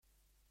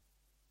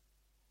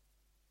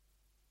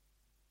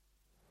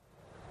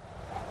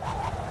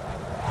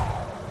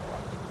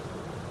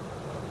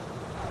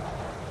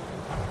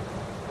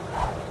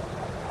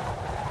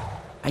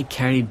I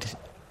carried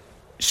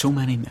so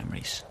many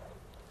memories.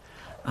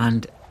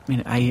 And I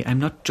mean, I'm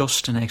not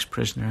just an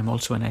ex-prisoner, I'm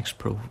also an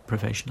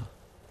ex-professional.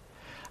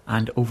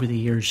 And over the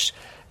years,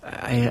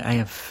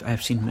 I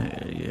have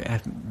seen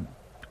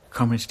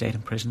comrades died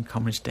in prison,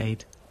 comrades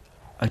died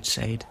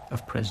outside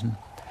of prison.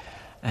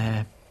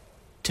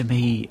 To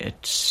me,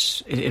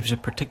 it was a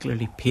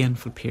particularly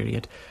painful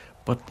period,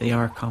 but they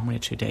are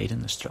comrades who died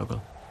in the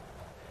struggle.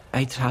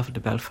 I travel to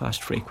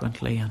Belfast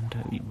frequently, and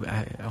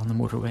on the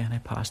motorway, and I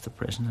pass the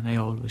prison, and I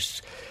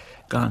always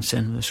glance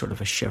in with a sort of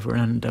a shiver.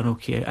 And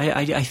okay,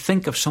 I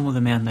think of some of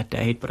the men that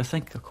died, but I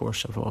think, of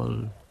course, of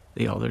all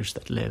the others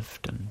that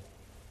lived. And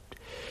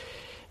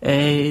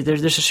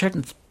there's a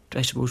certain,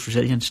 I suppose,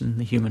 resilience in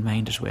the human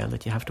mind as well,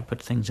 that you have to put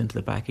things into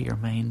the back of your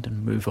mind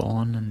and move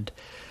on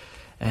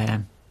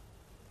and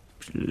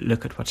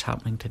look at what's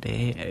happening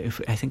today.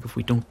 I think if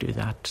we don't do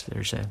that,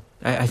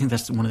 I think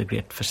that's one of the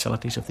great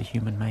facilities of the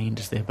human mind,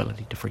 is the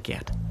ability to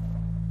forget.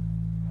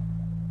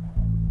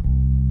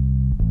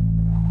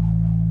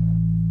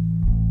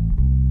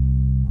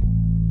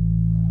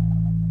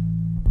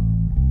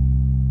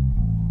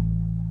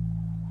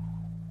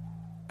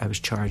 I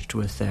was charged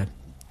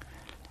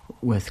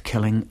with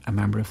killing a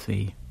member of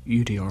the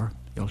UDR,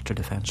 the Ulster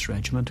Defence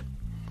Regiment.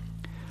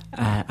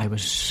 I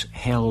was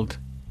held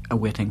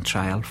awaiting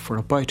trial for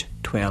about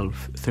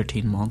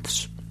 13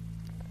 months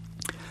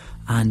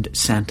and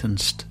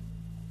sentenced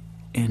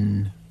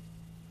in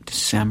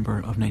December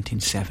of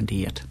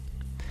 1978.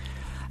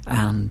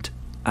 And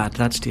at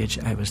that stage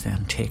I was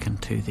then taken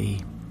to the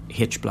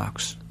H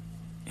blocks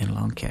in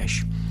Long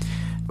Kesh.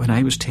 When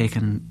I was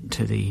taken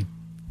to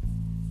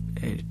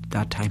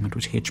that time it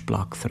was H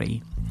Block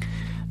 3,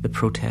 the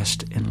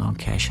protest in Long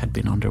Kesh had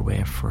been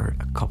underway for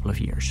a couple of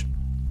years,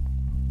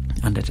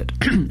 and it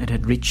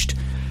had reached,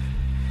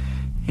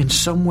 in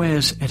some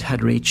ways it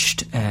had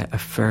reached a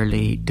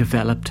fairly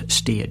developed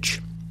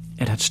stage.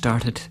 It had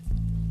started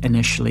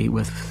initially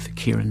with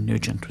Kieran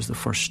Nugent, was the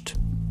first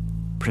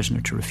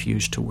prisoner to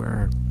refuse to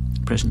wear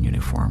prison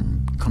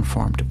uniform,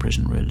 conform to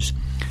prison rules.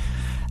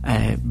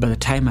 By the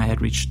time I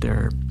had reached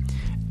there,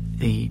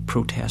 the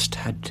protest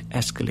had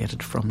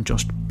escalated from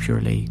just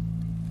purely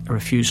a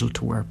refusal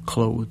to wear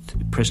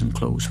prison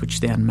clothes, which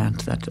then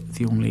meant that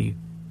the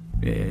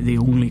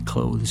only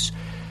clothes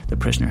the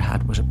prisoner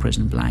had was a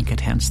prison blanket,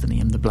 hence the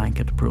name, the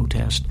blanket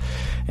protest.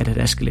 It had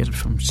escalated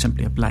from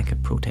simply a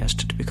blanket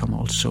protest to become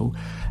also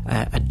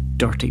a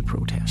dirty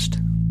protest.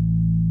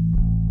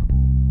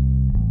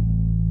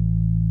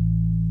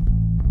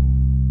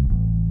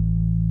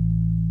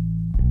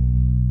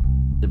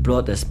 They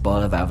brought this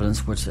ball of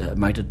evidence which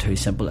amounted to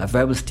a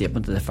verbal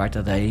statement to the fact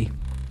that I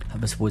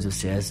suppose it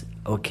says,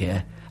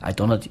 okay, I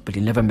done it, but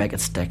you'll never make it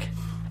stick.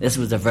 This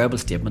was a verbal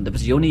statement. It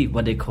was the only,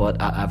 what they call it,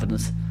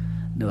 evidence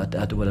I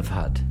would have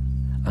had.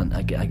 And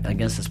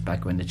against this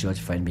background, the judge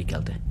found me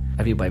guilty.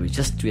 Everybody was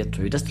just straight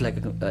through, just like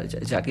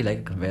exactly like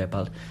a conveyor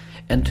belt,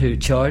 into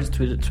charge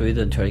through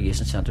the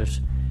interrogation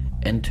centres,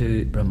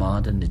 into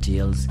remand in the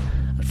jails,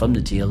 and from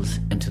the jails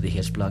into the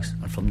H blocks,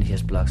 and from the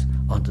H blocks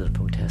onto the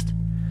protest.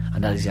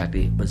 And that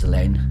exactly was the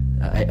line.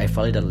 I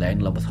followed that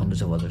line along with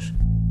hundreds of others.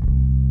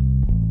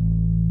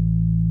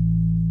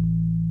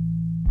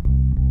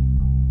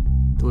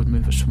 They would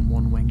move us from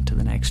one wing to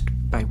the next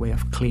by way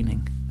of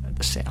cleaning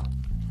the cell.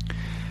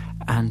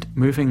 And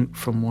moving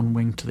from one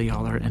wing to the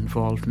other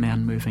involved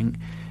men moving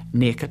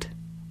naked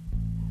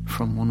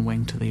from one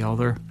wing to the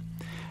other.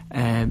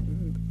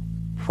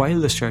 While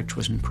the search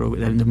was in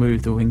progress,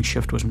 the wing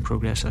shift was in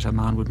progress, as a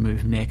man would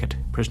move naked,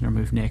 prisoner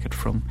moved naked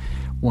from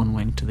one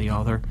wing to the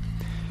other.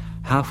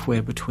 Halfway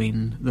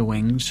between the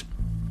wings,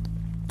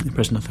 the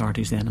prison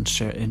authorities then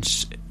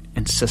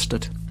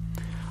insisted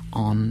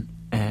on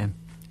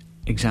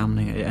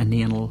examining an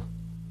anal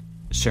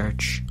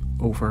search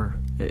over,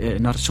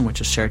 not so much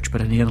a search, but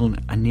an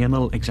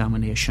anal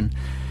examination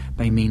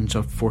by means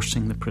of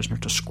forcing the prisoner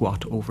to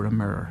squat over a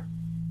mirror.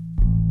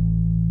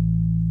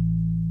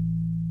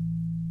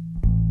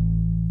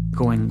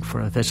 Going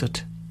for a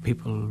visit,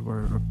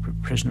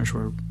 prisoners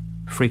were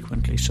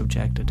frequently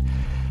subjected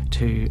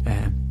to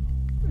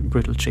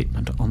brutal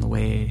treatment on the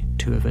way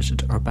to a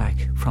visit or back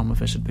from a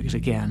visit, because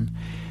again,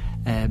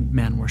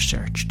 men were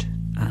searched,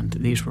 and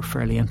these were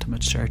fairly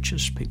intimate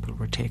searches. People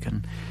were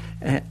taken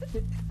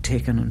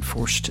and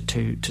forced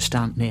to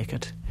stand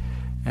naked,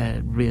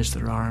 raise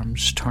their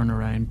arms, turn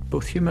around,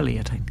 both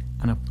humiliating,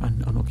 and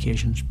on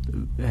occasions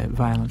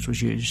violence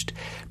was used.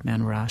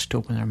 Men were asked to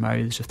open their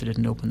mouths. If they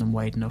didn't open them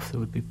wide enough, they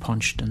would be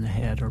punched in the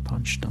head or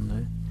punched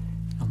on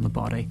the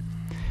body.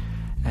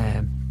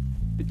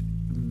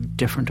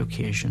 Different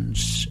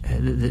occasions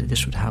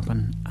this would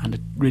happen, and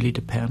it really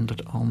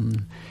depended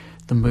on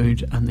the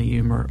mood and the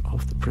humour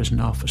of the prison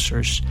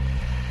officers,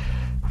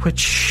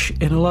 which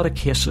in a lot of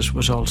cases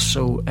was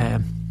also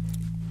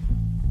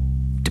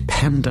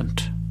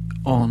dependent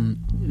on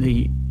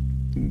the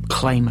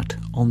climate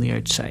on the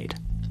outside.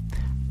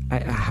 I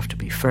have to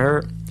be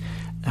fair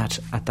that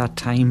at that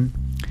time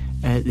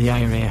the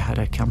IRA had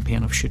a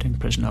campaign of shooting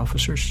prison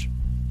officers.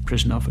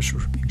 Prison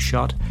officers were being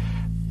shot.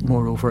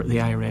 Moreover,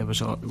 the IRA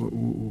was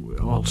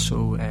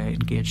also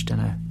engaged in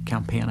a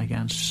campaign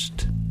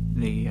against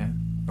the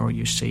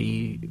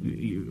RUC,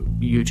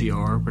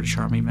 UGR, British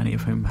Army, many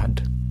of whom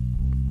had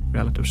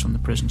relatives on the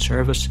prison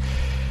service.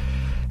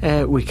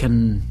 We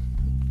can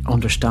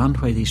understand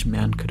why these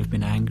men could have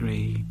been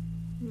angry,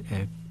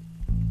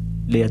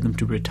 led them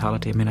to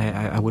brutality. I mean,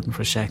 I wouldn't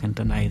for a second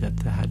deny that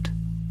they had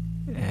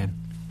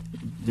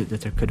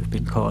that there could have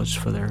been cause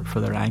for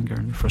their anger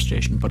and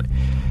frustration, but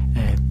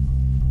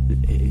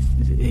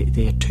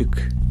they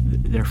took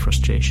their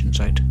frustrations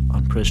out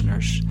on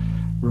prisoners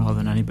rather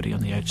than anybody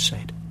on the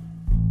outside.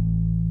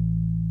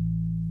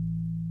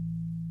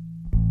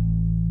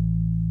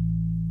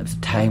 It was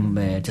a time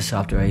just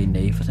after Ian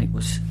Neve, I think,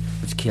 was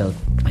killed.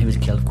 He was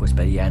killed, of course,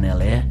 by the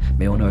NLA,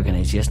 my own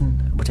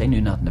organisation, which I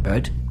knew nothing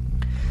about.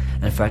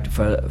 And in fact,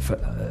 for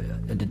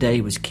the day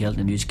he was killed,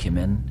 the news came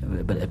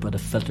in, but it would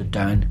have filtered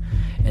down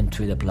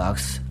into the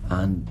blocks,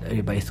 and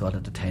everybody thought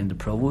at the time the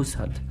provost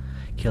had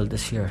killed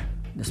this man.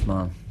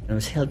 And I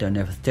was held down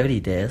there for 30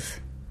 days,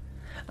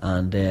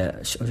 and I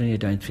was only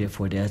down 3 or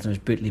 4 days, and I was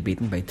brutally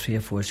beaten by 3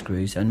 or 4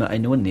 screws. And I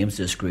know the names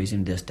of the screws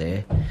in this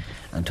day,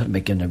 and told me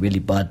giving a really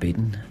bad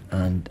beating.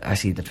 And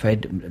actually, they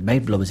tried. My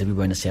blood was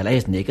everywhere in the cell. I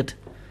was naked.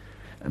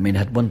 I mean, I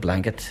had one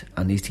blanket,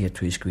 and these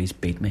 2 screws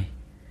beat me.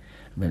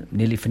 I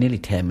mean, for nearly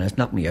 10 minutes,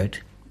 knocked me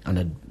out, and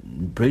I had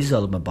bruises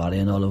all over my body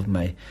and all over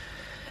my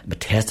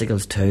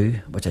testicles too,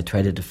 which I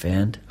tried to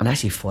defend, and I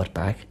actually fought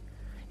back.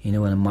 You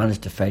know, and I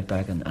managed to fight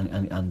back and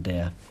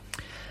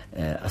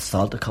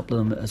assault a couple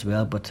of them as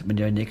well. But when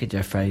you're naked,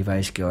 you're very,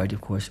 very scared,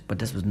 of course. But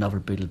this was another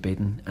brutal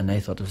beating, and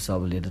I thought it was all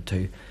related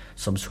to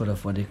some sort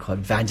of what they call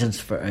vengeance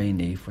for Ian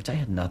Neve, which I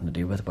had nothing to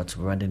do with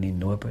whatsoever. I didn't even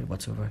know about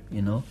whatsoever,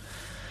 you know.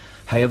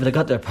 However, they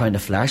got their pound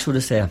of flesh, so to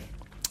say,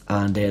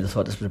 and they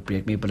thought this would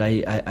break me. But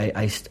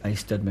I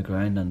stood my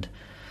ground, and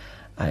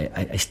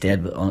I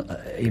stayed,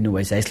 even though I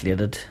was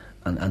isolated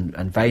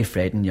and very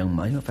frightened young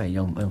man, very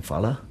young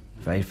fella.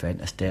 Very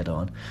frightened, I stayed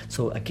on.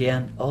 So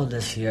again, all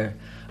this here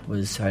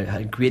was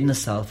had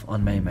greatness self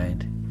on my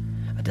mind,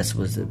 and this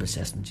was the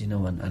persistence, you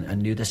know, and I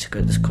knew this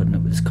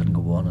couldn't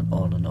go on and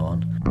on and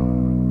on.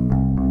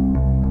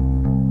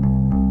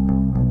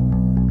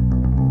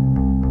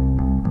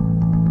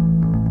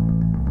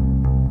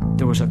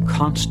 There was a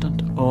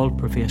constant,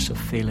 all-pervasive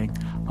feeling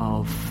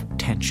of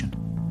tension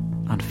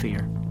and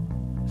fear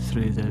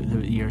through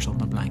the years on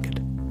the blanket,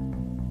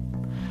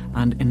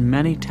 and in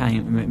many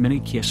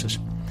cases,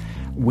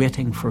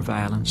 waiting for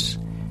violence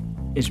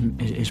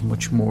is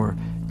much more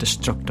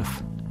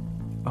destructive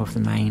of the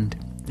mind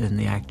than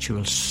the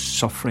actual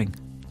suffering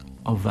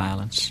of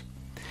violence.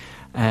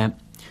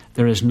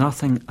 There is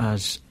nothing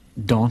as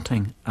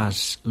daunting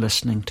as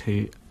listening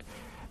to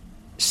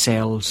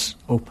cells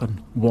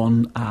open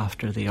one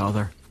after the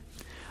other,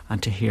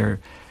 and to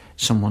hear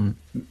someone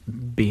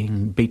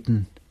being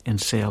beaten in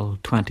cell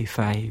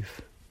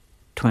 25,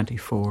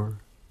 24,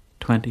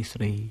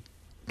 23,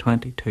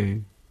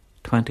 22,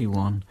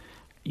 21,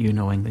 you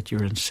knowing that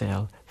you're in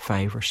cell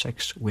 5 or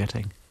 6,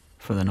 waiting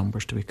for the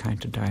numbers to be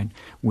counted down,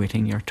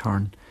 waiting your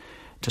turn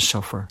to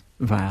suffer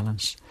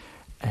violence.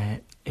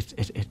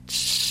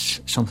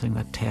 It's something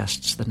that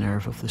tests the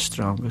nerve of the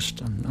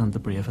strongest and the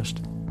bravest.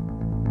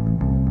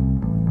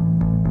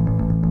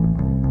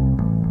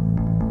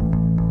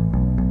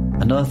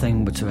 Another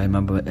thing which I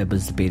remember, it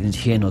was the beatings.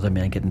 You hear another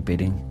man getting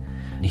beating,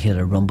 and you hear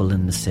a rumble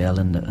in the cell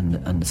and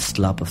the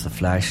slap of the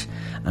flesh,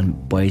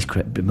 and boys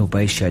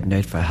shouting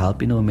out for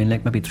help. You know, I mean,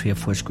 like maybe 3 or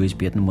 4 screws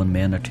beating one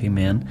man or 2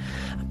 men,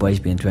 and boys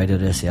being dragged out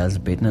of their cells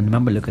and beaten. And I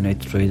remember looking out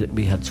through that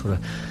we had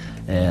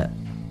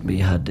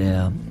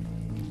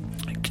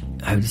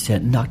how would you say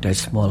it, knocked out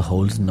small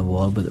holes in the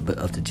wall where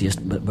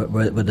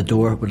the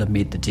door would have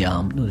made the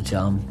jamb, you know, the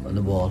jamb on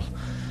the wall.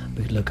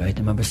 We could look out. I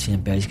remember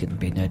seeing boys getting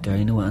beaten out there,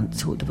 you know, and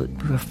so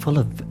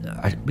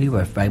we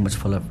were very much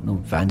full of, you know,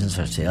 vengeance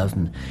ourselves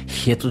and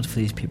hatred for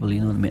these people, you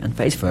know what I mean, and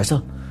vice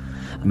versa.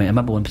 I mean, I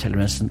remember one particular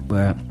incident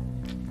where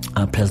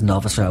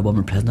a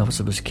woman prison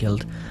officer was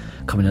killed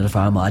coming out of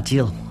Armagh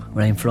jail,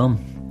 where I'm from,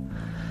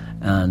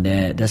 and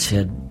they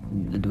said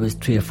there was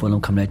 3 or 4 of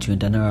them coming out during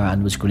dinner,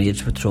 and was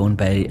grenades were thrown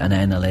by an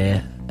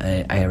NLA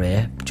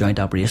IRA joint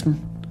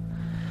operation.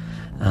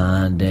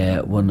 And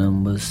one of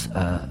them was,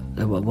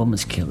 one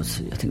was killed, I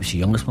think it was the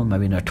youngest one,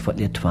 maybe in her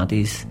late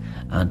 20s,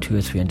 and 2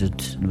 or 3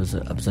 injured. It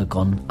was a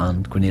gun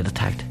and grenade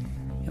attacked,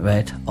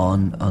 right,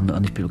 on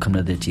these people coming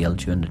out of the jail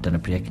during the dinner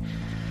break.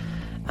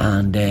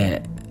 And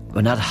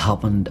when that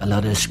happened, a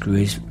lot of the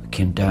screws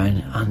came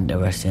down, and they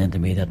were saying to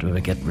me that we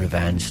would get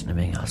revenge. I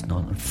mean, that's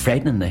not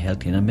frightening the hell,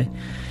 you know me.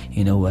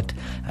 You know what?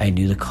 I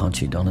knew the cunts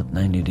who done it, and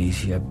I knew these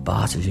here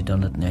bastards who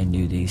done it, and I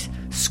knew these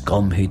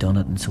scum who done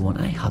it, and so on.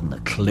 I hadn't a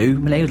clue. I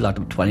mean, I was locked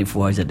up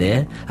 24 hours a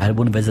day. I had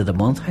 1 visit a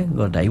month. How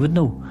God I would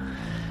know.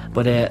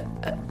 But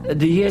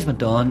the years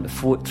went on.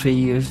 3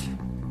 years,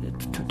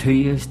 2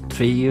 years,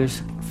 3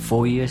 years,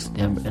 4 years,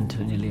 then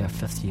into nearly our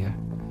 5th year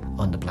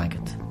on the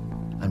blanket.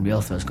 And we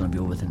all thought it was going to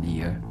be over within a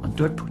year on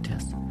dirt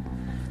protests.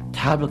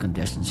 terrible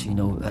conditions, you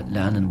know, at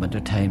land in winter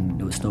time,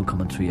 there was snow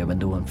coming through your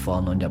window and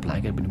falling on your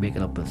blanket, when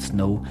waking up with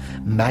snow,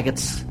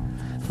 maggots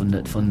from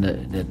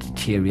the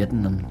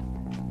deteriorating and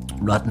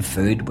rotten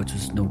food, which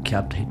was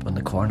kept heat on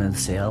the corner of the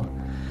cell.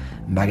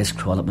 Maggots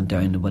crawling up and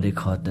down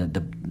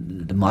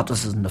the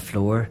mattresses on the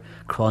floor,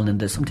 crawling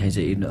into, sometimes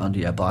even under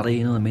your body,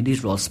 you know what I mean?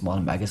 These were all small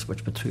maggots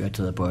which we threw out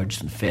to the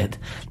birds and fed.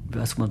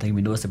 That's one thing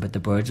we noticed about the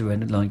birds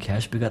around Long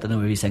Cash. We got to know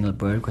every single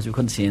bird because we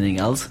couldn't see anything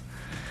else.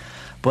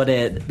 But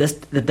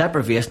the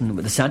deprivation,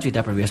 the sensory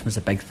deprivation was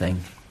a big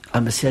thing.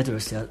 And we said to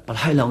ourselves, but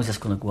how long is this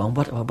going to go on?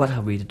 What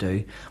have we to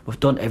do? We've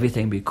done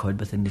everything we could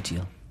within the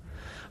jail.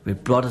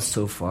 We've brought us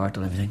so far,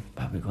 done everything.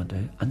 What are we going to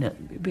do? And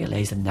then we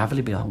realised that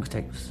never be a hunger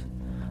strike was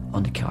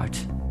on the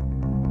cards.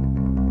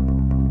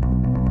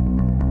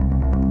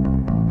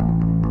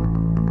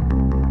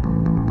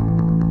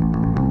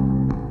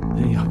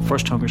 The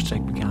first hunger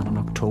strike began in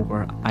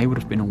October. I would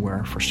have been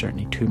aware for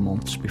certainly 2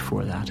 months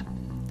before that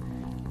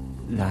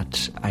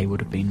I would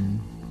have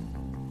been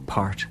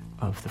part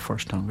of the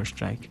first hunger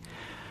strike.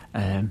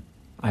 I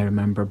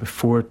remember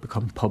before it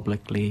became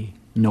publicly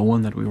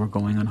known that we were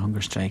going on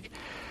hunger strike,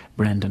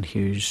 Brendan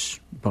Hughes,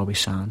 Bobby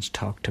Sands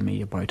talked to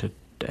me about it.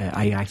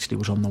 I actually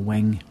was on the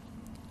wing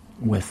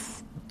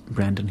with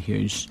Brendan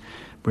Hughes.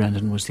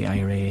 Brendan was the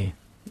IRA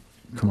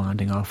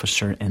commanding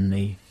officer in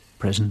the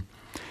prison.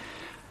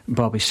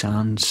 Bobby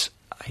Sands,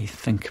 I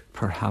think,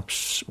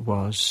 perhaps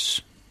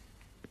was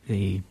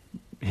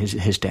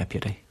his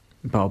deputy.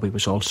 Bobby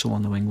was also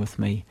on the wing with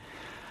me,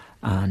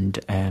 and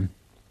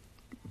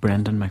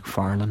Brendan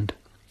McFarland,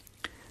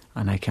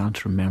 and I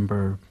can't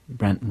remember,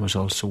 Brenton was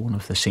also one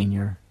of the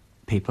senior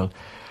people,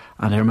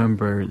 and I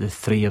remember the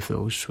three of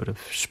those would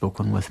have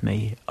spoken with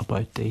me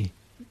about the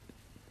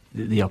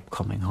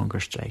upcoming hunger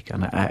strike,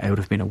 and I would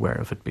have been aware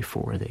of it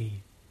before the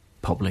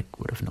public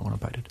would have known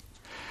about it.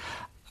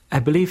 I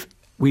believe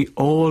we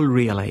all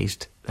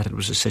realised that it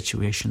was a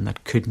situation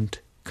that couldn't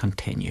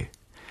continue.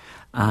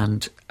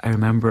 And I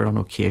remember on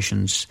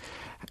occasions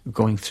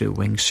going through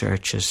wing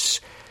searches,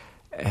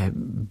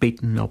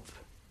 beaten up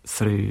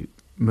through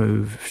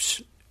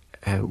moves,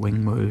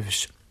 wing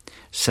moves,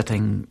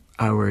 sitting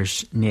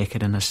hours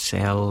naked in a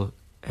cell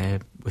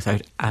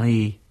without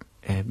any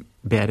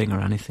bedding or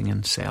anything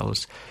in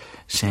cells,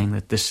 saying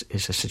that this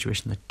is a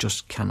situation that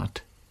just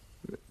cannot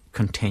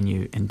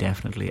continue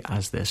indefinitely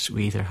as this.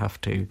 We either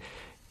have to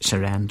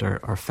surrender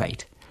or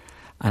fight.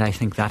 And I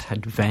think that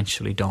had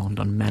eventually dawned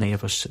on many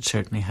of us. It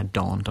certainly had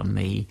dawned on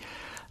me.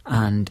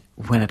 And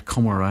when it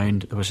come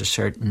around, there was a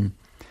certain,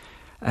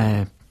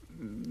 in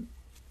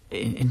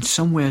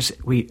some ways,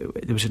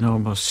 there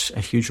was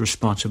a huge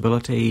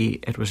responsibility.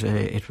 It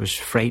was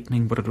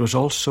frightening, but it was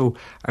also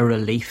a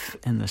relief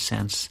in the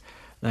sense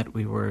that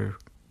we were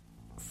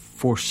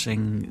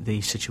forcing the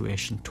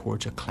situation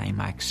towards a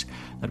climax,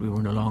 that we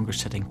were no longer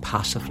sitting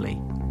passively.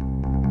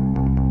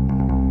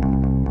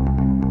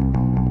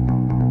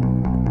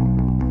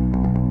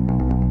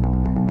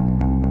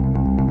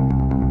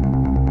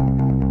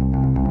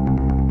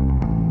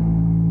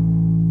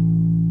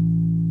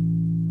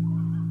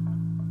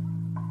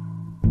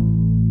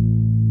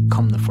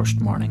 Come the first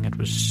morning, it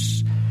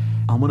was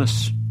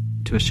ominous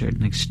to a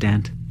certain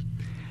extent.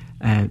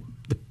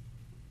 The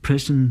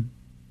prison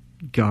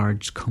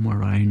guards come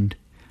around,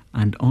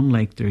 and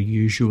unlike their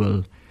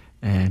usual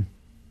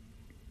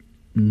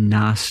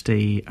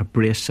nasty,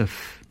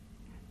 abrasive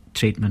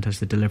treatment as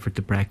they delivered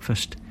the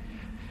breakfast,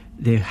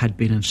 they had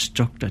been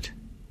instructed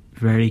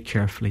very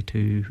carefully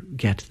to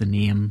get the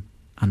name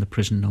and the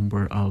prison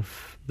number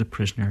of the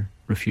prisoner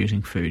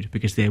refusing food,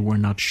 because they were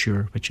not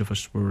sure which of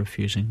us were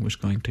refusing was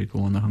going to go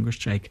on the hunger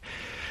strike.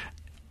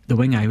 The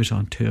wing I was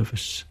on, two of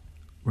us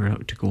were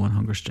out to go on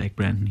hunger strike,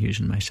 Brendan Hughes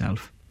and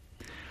myself.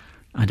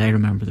 And I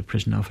remember the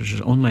prison officers,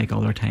 unlike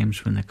other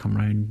times when they come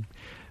round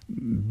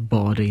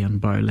bawdy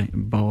and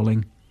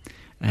bawling,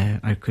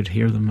 I could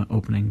hear them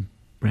opening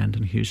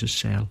Brendan Hughes'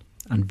 cell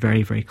and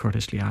very, very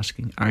courteously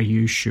asking, "Are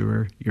you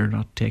sure you're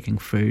not taking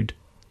food?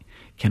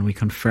 Can we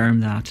confirm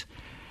that?"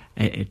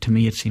 To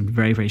me it seemed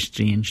very, very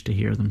strange to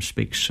hear them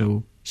speak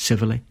so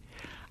civilly.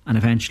 And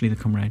eventually they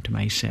come round to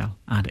my cell,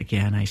 and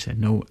again I said,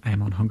 "No,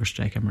 I'm on hunger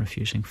strike, I'm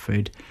refusing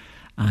food."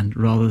 And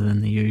rather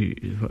than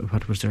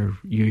what was their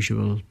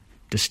usual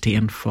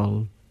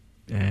disdainful,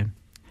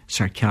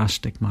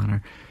 sarcastic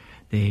manner,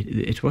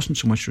 it wasn't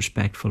so much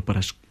respectful, but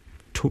as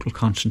total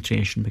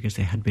concentration, because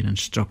they had been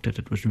instructed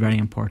it was very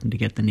important to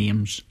get the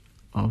names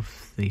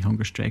of the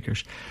hunger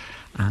strikers,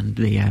 and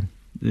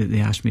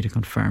they asked me to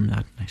confirm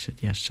that, and I said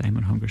yes, I'm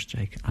on hunger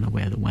strike, and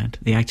away they went.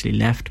 They actually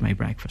left my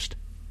breakfast,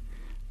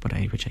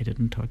 which I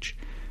didn't touch,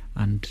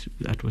 and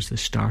that was the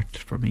start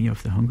for me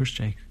of the hunger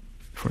strike.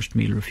 First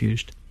meal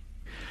refused.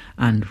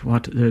 And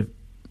what the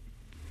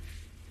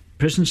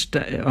prison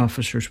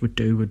officers would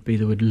do would be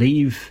they would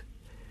leave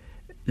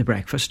the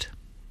breakfast.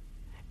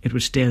 It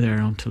would stay there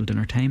until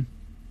dinner time.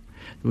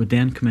 They would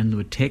then come in, they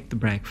would take the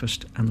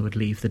breakfast, and they would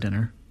leave the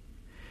dinner.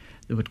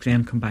 They would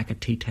then come back at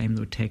tea time,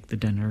 they would take the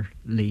dinner,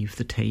 leave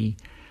the tea,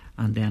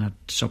 and then at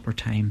supper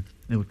time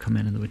they would come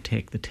in and they would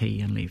take the tea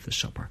and leave the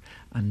supper.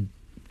 And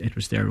it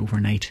was there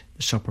overnight.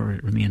 The supper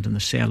remained in the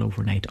cell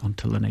overnight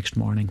until the next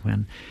morning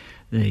when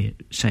the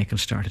cycle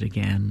started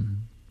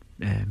again.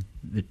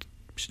 The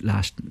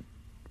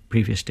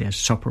previous day's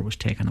supper was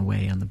taken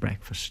away, and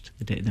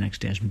the next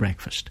day's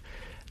breakfast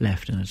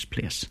left in its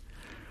place.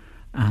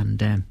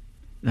 And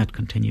that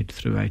continued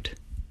throughout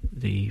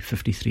the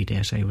 53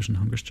 days I was in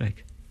hunger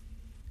strike.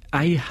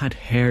 I had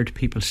heard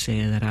people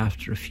say that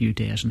after a few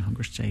days in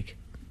hunger strike,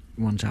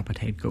 one's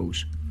appetite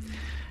goes.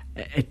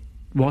 It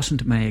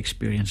wasn't my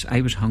experience. I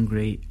was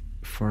hungry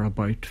for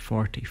about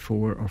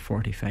 44 or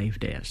 45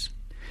 days.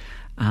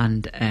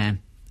 And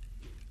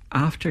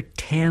after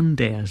 10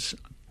 days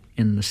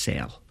in the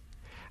cell,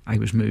 I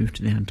was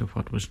moved then to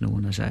what was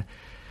known as a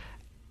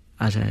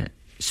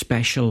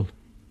special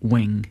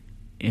wing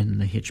in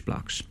the H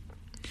blocks,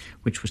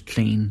 which was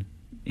clean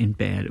in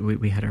bed.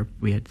 We had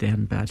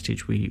then bad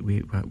stage.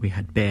 We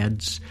had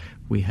beds,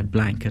 we had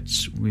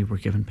blankets, we were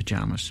given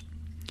pajamas,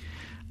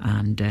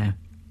 and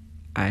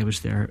I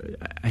was there.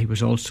 I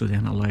was also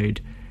then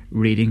allowed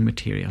reading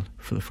material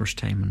for the first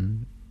time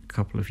in a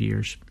couple of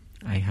years.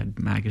 I had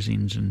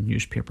magazines and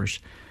newspapers,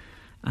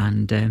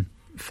 and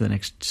for the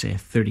next, say,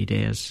 30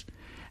 days,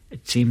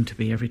 it seemed to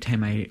be every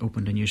time I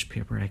opened a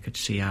newspaper I could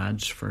see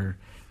ads for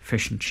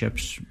fish and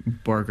chips,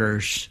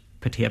 burgers,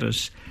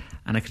 potatoes,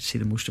 and I could see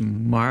the most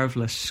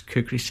marvellous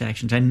cookery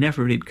sections. I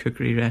never read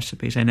cookery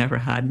recipes. I never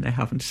had, and I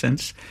haven't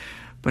since.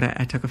 But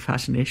I took a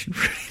fascination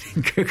for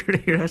reading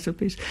cookery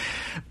recipes.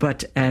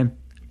 But my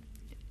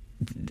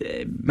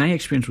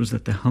experience was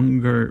that the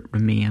hunger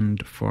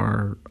remained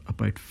for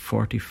about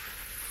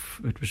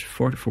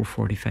 44,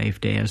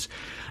 45 days.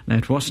 Now,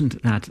 it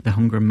wasn't that the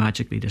hunger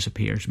magically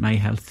disappears. My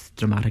health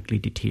dramatically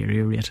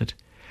deteriorated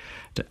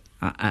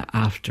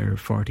after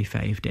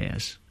 45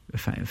 days.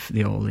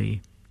 All the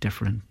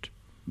different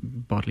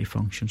bodily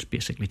functions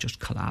basically just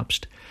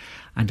collapsed.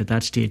 And at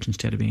that stage,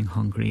 instead of being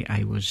hungry,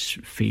 I was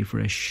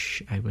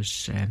feverish, I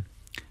was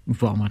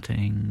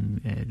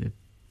vomiting,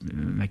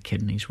 my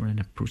kidneys were in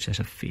a process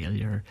of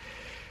failure,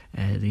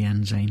 the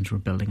enzymes were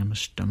building in my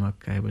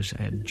stomach, I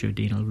had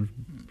duodenal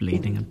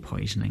bleeding and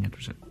poisoning. It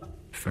was a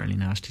fairly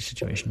nasty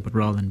situation, but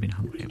rather than being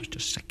hungry, I was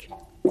just sick.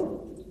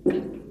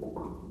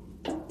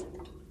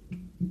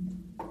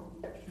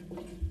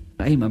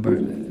 I remember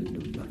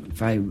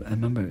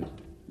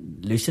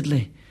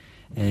lucidly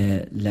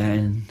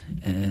lying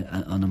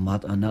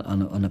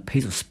on a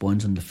piece of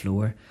sponge on the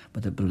floor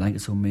with the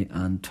blankets on me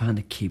and trying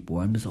to keep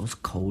warm because I was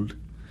cold.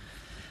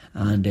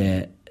 And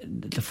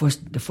the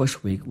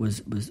first week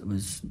was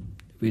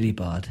really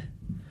bad,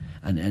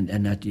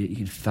 and that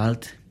you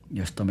felt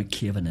your stomach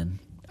caving in.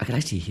 I could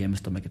actually hear my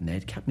stomach at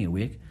night. It kept me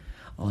awake.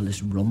 All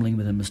this rumbling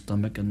within my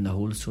stomach and the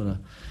whole sort of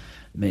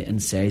my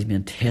insides, my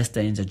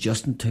intestines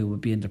adjusting to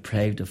being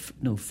deprived of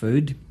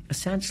food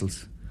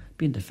essentials,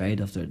 being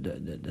deprived of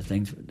the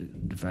things,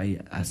 the very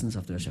essence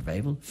of their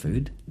survival,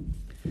 food,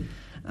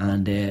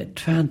 and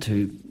trying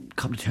to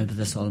come to terms with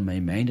this all in my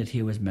mind. That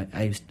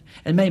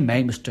my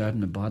mind was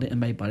starving my body, and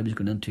my body was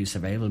going into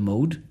survival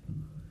mode. Do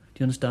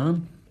you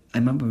understand? I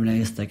remember when I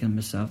was thinking to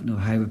myself,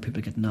 how were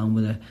people getting on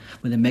with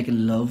the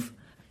making love,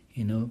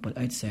 but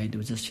outside there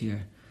was this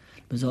here.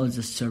 There was always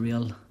this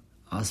surreal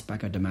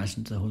aspect or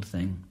dimension to the whole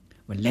thing,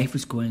 where life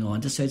was going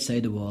on just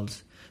outside the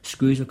walls.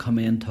 Screws were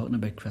coming in talking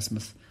about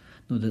Christmas.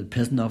 The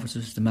prison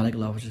officers, the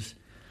medical officers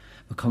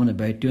were coming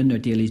about doing their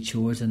daily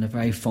chores in a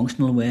very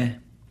functional way.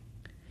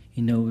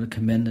 They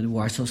come in and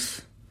wash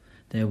us.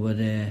 They would,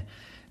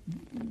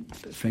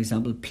 for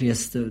example,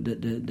 place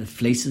the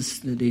fleeces.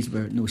 These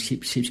were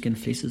sheepskin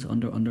fleeces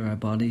under our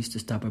bodies to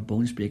stop our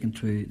bones breaking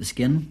through the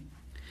skin.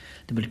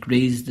 They would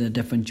grease the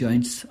different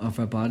joints of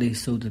our body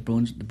so the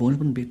bones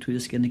wouldn't break through the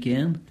skin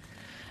again.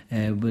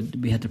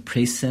 We had the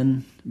priests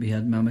in. We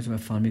had members of our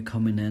family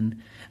coming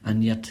in,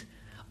 and yet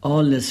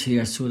all this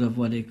here, sort of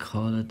what they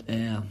call it,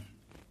 an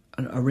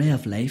array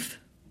of life,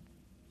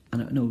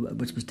 and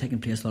which was taking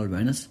place all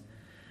around us.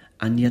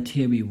 And yet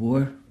here we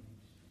were,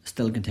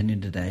 still continuing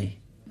today.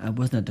 I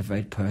wasn't a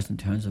devout person in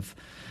terms of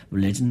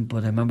religion,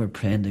 but I remember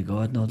praying to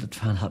God, to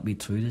try and help me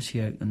through this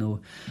here.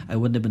 I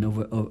wouldn't have been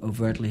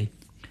overtly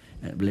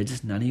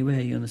religious in any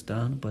way, you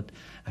understand, but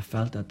I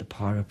felt that the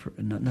power of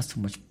not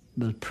so much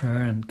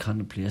prayer and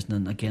contemplation,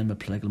 and again my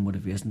political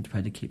motivation to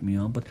try to keep me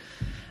on. But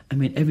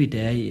every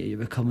day you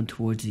were coming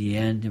towards the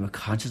end, you were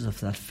conscious of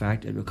that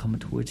fact, you were coming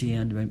towards the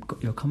end,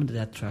 you're coming to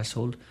that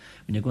threshold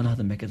when you're going to have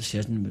to make a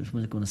decision.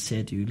 Someone's going to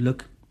say to you,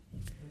 look,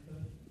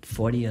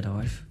 48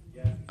 hours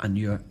and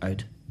you're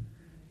out,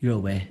 you're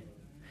away,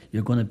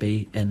 you're going to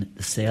be in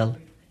the cell,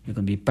 you're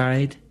going to be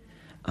buried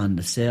on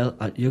the cell,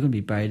 you're going to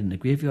be buried in the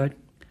graveyard,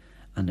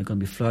 and there are going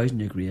to be flowers in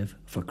your grave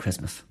for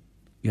Christmas.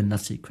 You'll not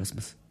see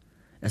Christmas.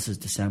 This is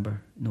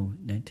December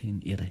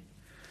 1980,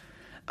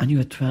 and you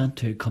are trying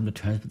to come to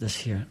terms with this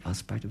here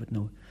aspect of it,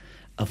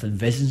 of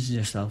envisioning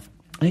yourself.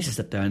 I used to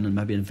sit down and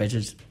maybe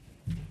envision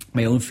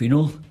my own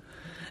funeral,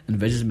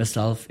 envision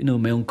myself,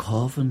 my own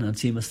coffin, and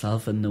see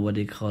myself in what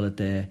do you call it,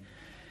 in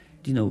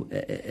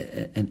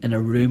a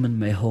room in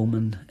my home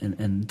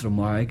in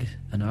Dromorg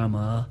in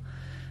Armagh,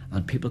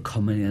 and people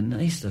coming in.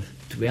 I used to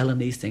dwell on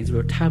these things. They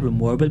were terribly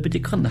morbid, but you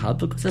couldn't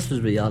help it because this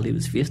was reality he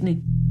was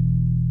facing.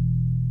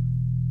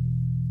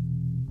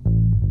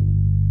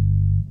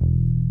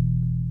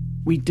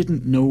 We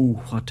didn't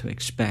know what to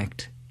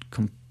expect,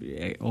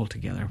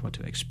 altogether what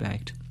to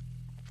expect.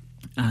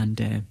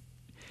 And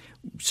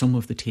some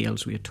of the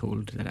tales we had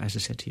told, that, as I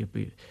said to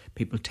you,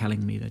 people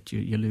telling me that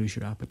you lose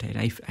your appetite,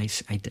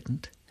 I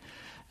didn't.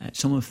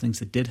 Some of the things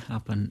that did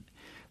happen,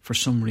 for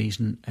some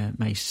reason,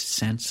 my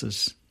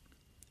senses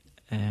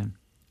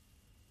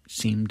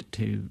seemed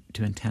to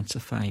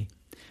intensify.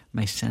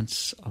 My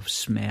sense of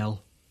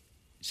smell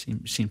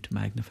seemed to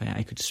magnify.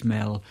 I could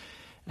smell,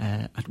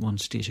 at one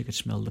stage, I could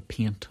smell the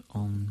paint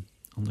on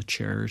the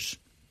chairs.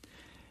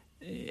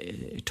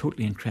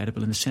 Totally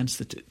incredible in the sense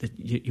that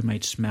you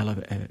might smell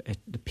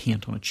the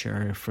paint on a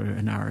chair for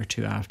an hour or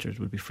two after it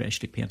would be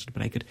freshly painted.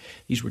 But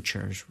these were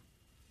chairs,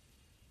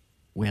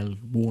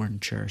 well-worn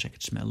chairs. I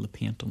could smell the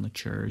paint on the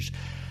chairs.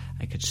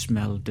 I could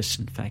smell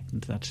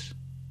disinfectant that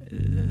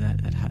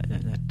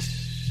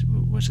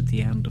was at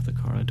the end of the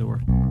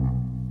corridor.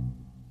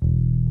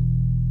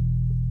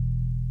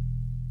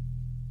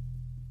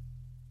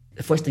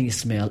 The first thing you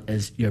smell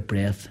is your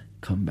breath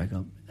coming back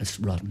up. It's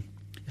rotten.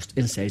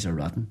 Your insides are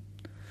rotten.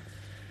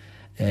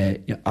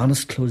 Your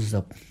anus closes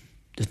up.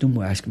 There's no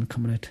more ice cream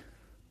coming out.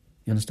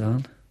 You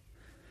understand?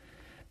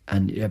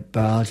 And your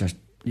bowels are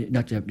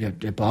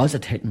your bowels are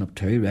tightening up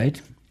too, right?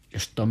 Your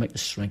stomach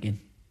is shrinking.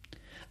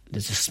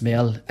 There's a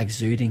smell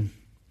exuding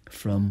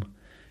from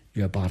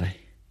your body.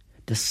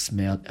 This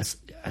smell,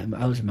 I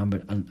always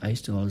remember, and I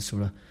used to always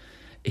sort of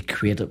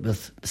equate it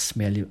with the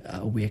smell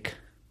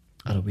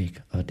of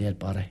a dead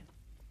body.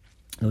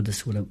 You know,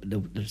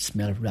 the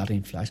smell of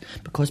rotting flesh.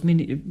 Because, I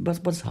mean,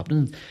 what's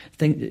happening?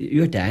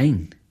 You're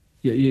dying.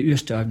 You're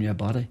starving your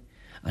body.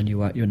 And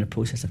you're in the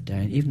process of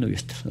dying. Even though you're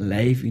still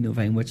alive, you know,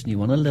 very much, and you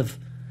want to live.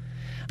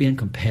 Being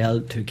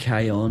compelled to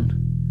carry on,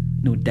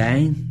 you know,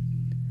 dying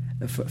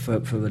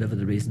for whatever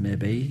the reason may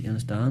be, you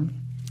understand?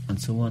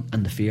 And so on.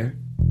 And the fear.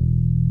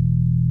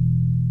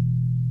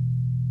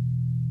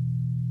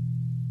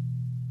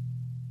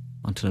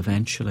 Until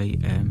eventually,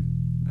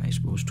 I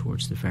suppose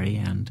towards the very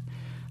end,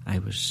 I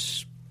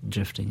was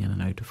drifting in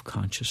and out of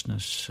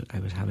consciousness. I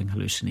was having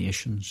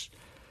hallucinations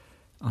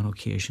on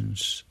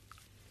occasions.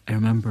 I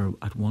remember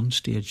at one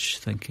stage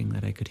thinking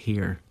that I could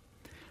hear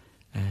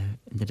in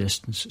the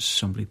distance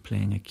somebody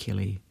playing a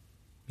ceilidh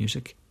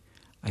music.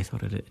 I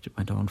thought it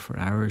went on for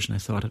hours, and I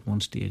thought at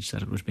one stage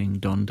that it was being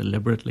done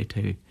deliberately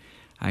to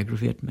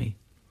aggravate me,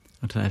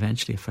 until I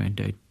eventually found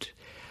out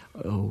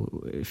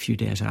a few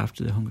days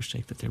after the hunger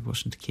strike that there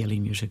wasn't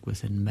ceilidh music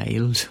within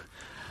miles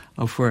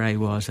of where I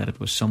was, that it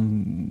was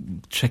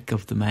some trick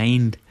of the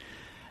mind.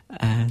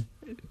 I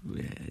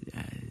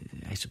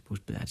suppose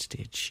by that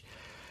stage,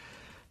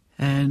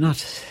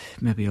 not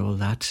maybe all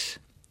that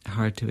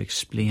hard to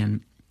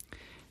explain.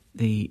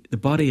 The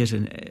body is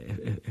a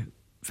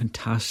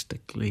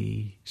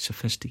fantastically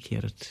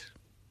sophisticated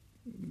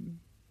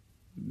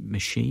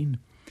machine,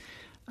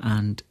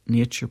 and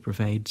nature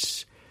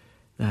provides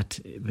that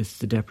with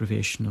the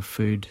deprivation of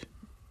food,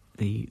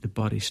 the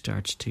body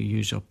starts to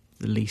use up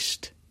the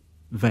least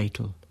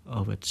vital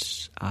of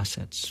its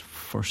assets.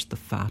 First the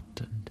fat,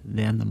 and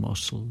then the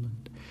muscle,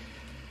 and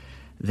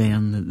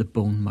then the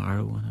bone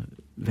marrow, and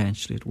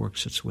eventually it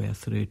works its way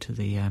through to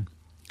the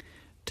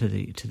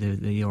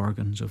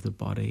organs of the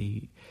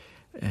body,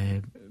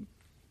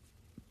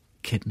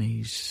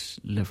 kidneys,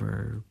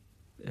 liver,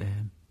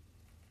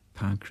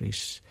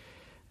 pancreas.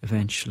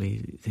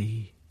 Eventually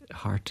the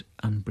heart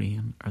and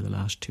brain are the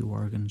last two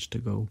organs to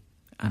go,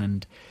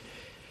 and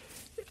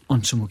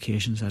on some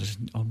occasions that has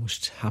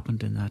almost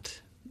happened in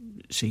that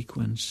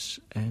sequence.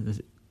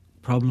 The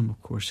problem, of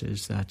course,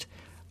 is that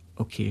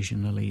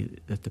occasionally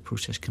that the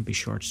process can be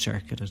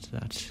short-circuited,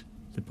 that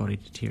the body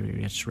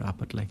deteriorates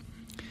rapidly.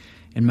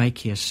 In my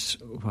case,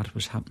 what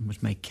was happening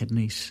was my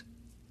kidneys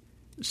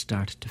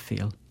started to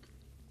fail.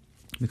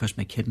 Because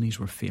my kidneys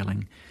were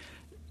failing,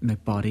 my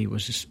body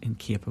was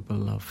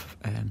incapable of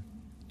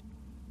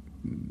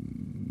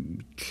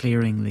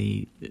clearing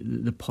the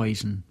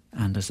poison,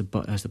 and as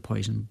the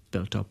poison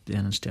built up,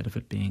 then instead of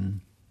it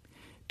being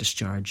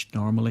discharged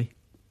normally,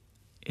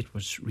 it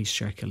was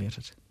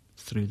recirculated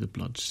through the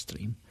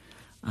bloodstream,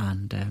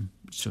 and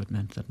so it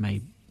meant that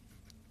my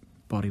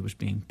body was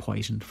being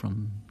poisoned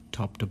from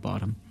top to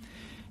bottom.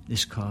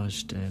 This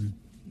caused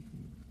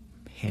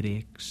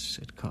headaches.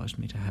 It caused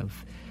me to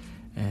have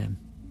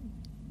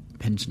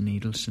pins and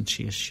needles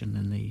sensation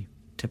in the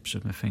tips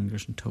of my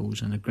fingers and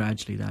toes, and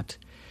gradually that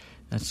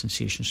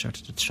sensation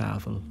started to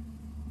travel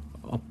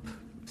up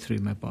through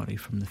my body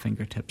from the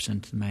fingertips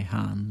into my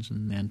hands,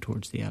 and then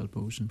towards the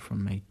elbows, and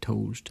from my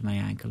toes to my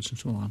ankles, and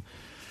so on.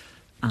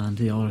 And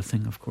the other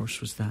thing, of course,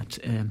 was that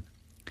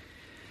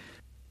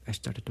I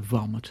started to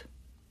vomit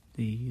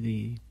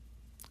the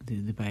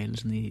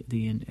biles and the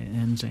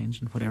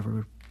enzymes and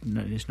whatever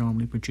is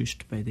normally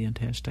produced by the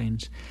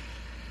intestines,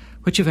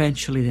 which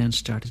eventually then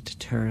started to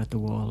tear at the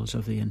walls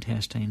of the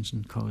intestines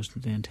and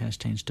caused the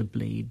intestines to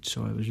bleed.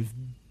 So I was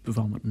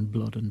vomiting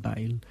blood and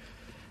bile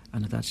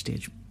And at that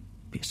stage,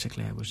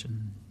 basically, I was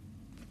in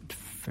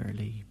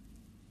fairly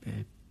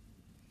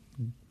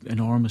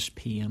enormous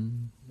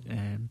pain.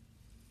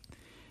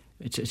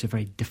 It's a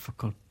very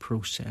difficult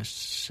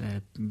process.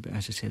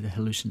 As I say, the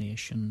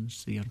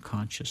hallucinations, the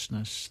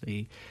unconsciousness,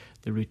 the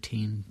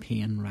routine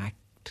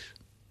pain-racked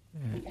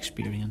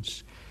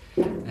experience,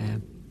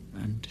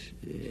 and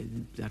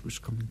that was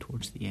coming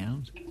towards the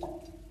end.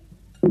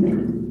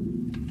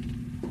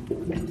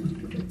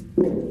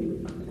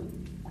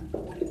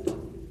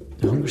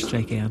 The hunger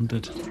strike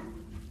ended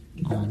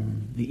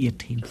on the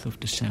 18th of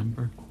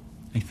December.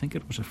 I think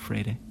it was a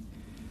Friday.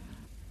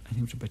 I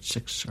think it was about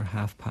 6 or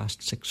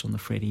 6:30 on the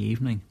Friday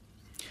evening.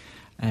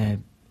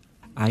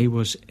 I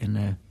was in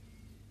a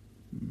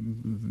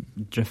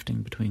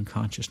drifting between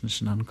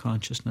consciousness and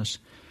unconsciousness,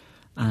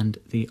 and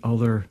the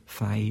other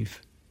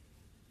 5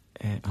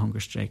 hunger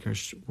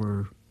strikers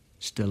were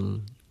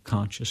still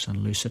conscious and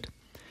lucid.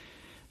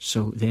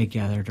 So they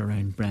gathered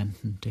around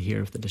Brenton to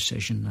hear of the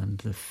decision, and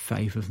the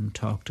 5 of them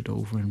talked it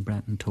over, and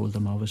Brenton told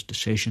them of his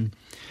decision,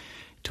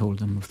 told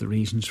them of the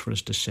reasons for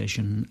his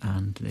decision,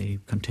 and they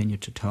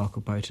continued to talk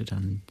about it,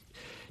 and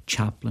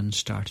chaplains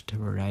started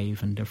to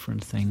arrive and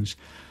different things,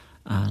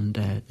 and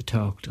they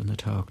talked and they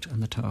talked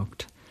and they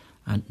talked,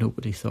 and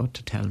nobody thought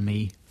to tell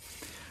me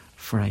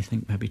for I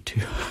think maybe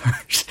 2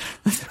 hours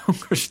that the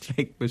hunger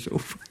strike was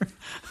over.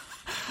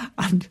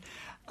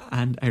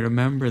 And I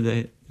remember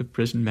the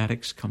prison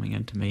medics coming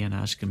into me and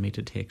asking me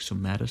to take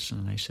some medicine,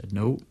 and I said,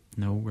 no,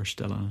 we're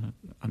still on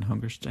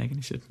hunger strike. And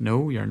he said,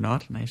 no, you're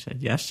not. And I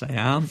said, yes, I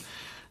am.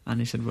 And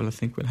he said, well, I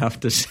think we'll have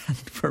to send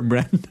for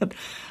Brenton.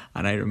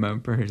 And I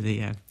remember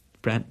the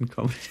Brenton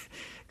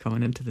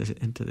coming into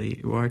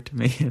the ward to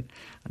me, and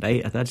I,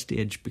 at that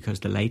stage, because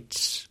the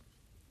light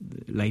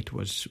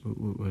was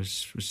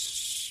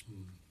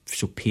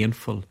so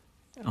painful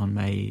on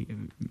my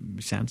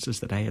senses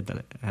that I had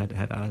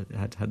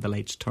the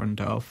lights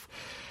turned off.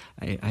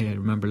 I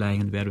remember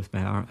lying in bed with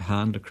my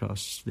hand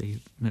across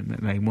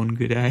my one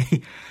good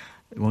eye.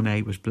 One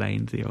eye was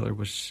blind, the other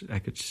was, I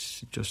could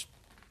just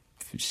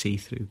see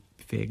through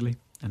vaguely,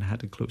 and I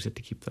had to close it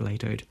to keep the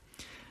light out.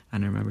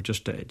 And I remember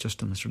just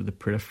on the sort of the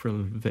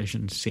peripheral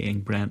vision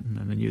seeing Brenton,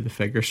 and I knew the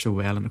figure so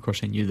well, and of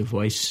course I knew the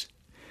voice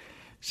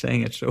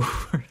saying it's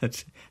over.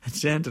 It's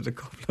ended a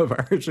couple of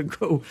hours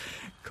ago.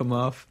 Come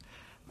off.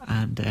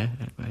 And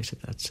I said,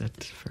 that's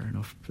it, fair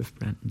enough if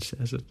Brenton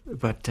says it.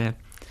 But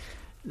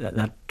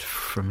that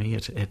for me,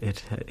 it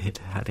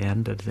had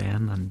ended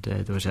then, and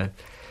there was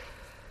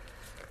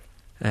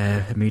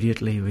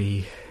immediately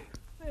we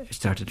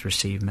started to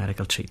receive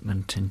medical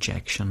treatment,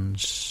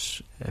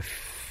 injections, a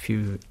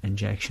few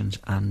injections,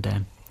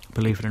 and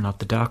believe it or not,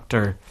 the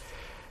doctor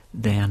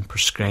then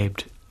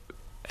prescribed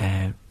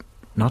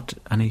not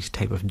any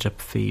type of drip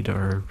feed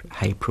or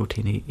high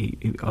protein.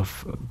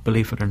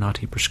 Believe it or not,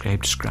 he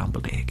prescribed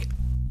scrambled egg.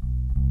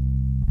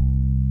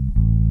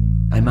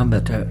 I remember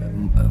it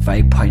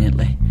very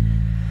poignantly,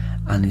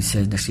 and he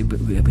said, "Next,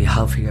 we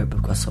have here,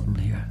 we've got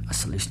something here, a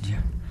solution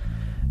here.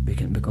 We're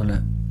going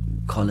to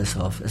call this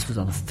off." This was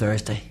on a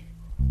Thursday,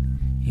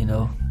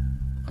 on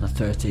a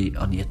Thursday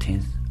on the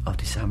 18th of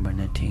December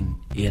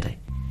 1980.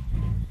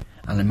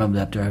 And I remember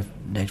that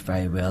night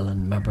very well,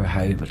 and remember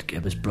how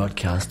it was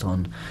broadcast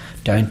on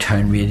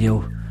downtown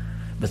radio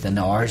within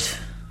hours.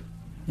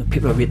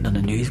 People were waiting on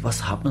the news, what's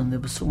happening. There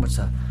was so much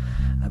a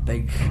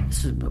big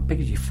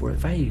euphoric,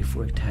 very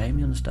euphoric time,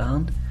 you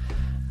understand?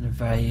 And a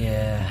very,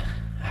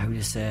 how do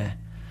you say,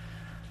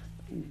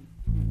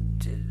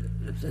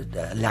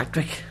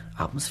 electric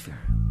atmosphere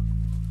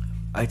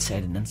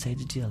outside and inside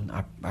the jail. And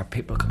our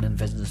people coming in and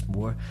visiting us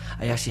more.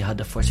 I actually had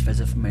the first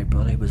visit from my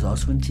brother, who was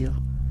also in jail.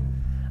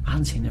 I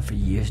hadn't seen him for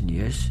years and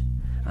years,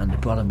 and they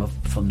brought him up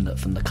from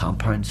the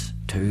compounds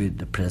to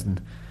the prison,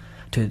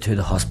 to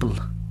the hospital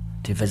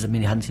to visit me.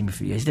 He hadn't seen me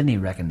for years. He didn't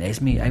even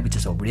recognise me. I was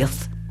just a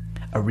wraith,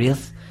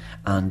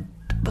 and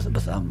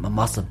with a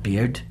massive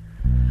beard,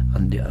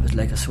 and it was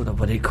like a sort of,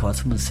 what do you call it?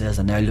 Someone says,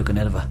 "I'm now looking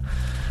out of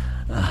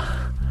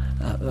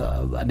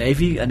a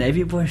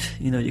navy boat."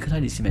 You could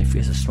hardly see my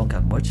face. I shrunk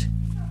that much,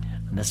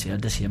 and this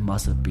here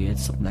massive beard,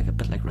 something like a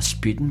bit like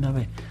Rasputin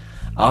maybe,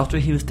 after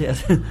he was dead.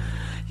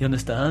 You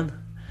understand?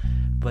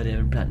 But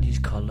Brenton, he's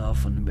called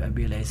off, and I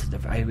realised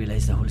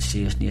the whole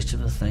serious nature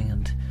of the thing,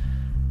 and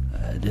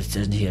the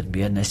decision he had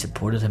made, and I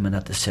supported him in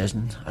that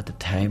decision at the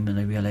time, and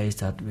I realised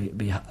that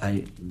we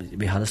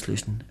had a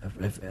solution.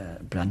 If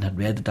Brenton had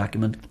read the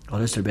document,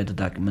 others had read the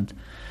document,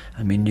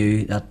 and we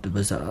knew that there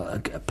was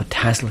a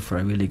potential for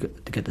to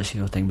get this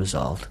thing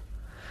resolved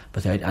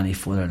without any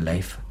further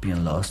life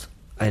being lost,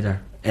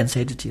 either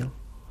inside the jail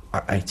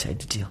or outside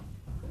the jail.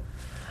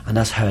 And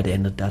that's how it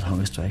ended, that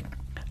hunger strike.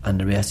 And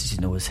the rest, as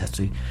you know, is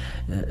history.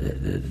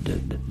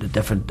 The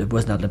different, it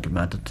was not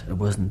implemented.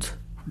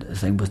 The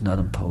thing was not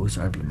imposed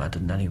or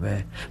implemented in any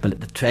way. But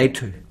it tried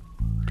to,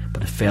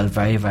 but it fell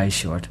very, very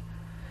short.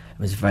 It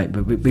was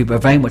we were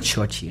very much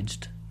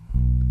shortchanged,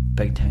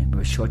 big time. We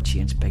were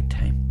shortchanged big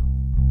time.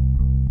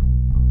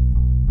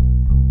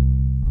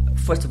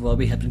 First of all,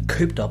 we had been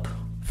cooped up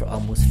for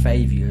almost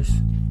 5 years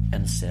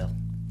in a cell,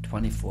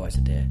 24 hours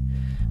a day.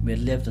 We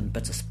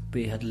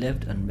had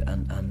lived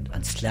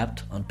and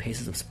slept on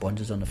pieces of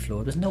sponges on the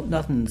floor. There's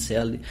nothing in the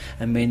cell.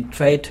 I mean,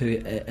 try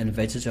to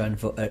envisage or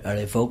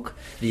evoke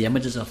the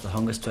images of the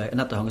hunger strike,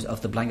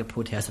 of the blanket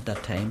protest at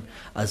that time,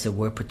 as they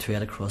were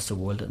portrayed across the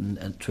world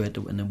and throughout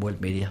in the world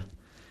media.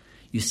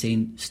 You've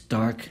seen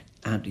stark,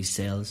 empty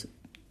cells,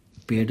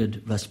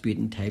 bearded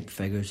Rasputin type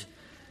figures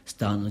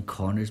standing in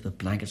corners with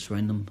blankets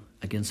around them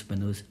against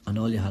windows, and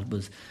all you had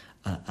was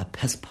a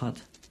piss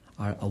pot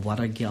or a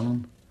water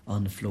gallon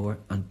on the floor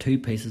and 2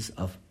 pieces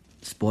of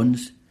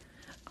sponge,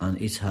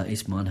 and each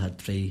man had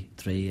three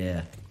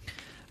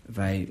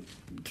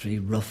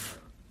rough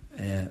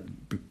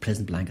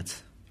prison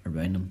blankets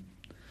around them.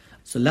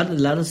 So let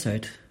us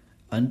out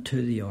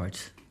into the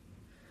yards,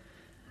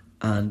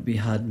 and we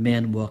had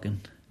men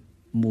walking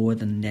more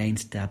than 9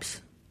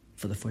 steps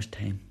for the first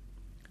time.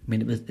 I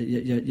mean, it was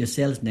your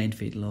cell is 9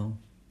 feet long,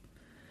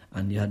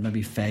 and you had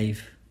maybe 6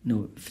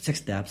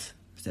 steps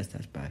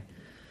back.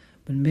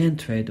 When men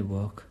tried to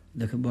walk,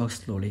 they could walk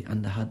slowly,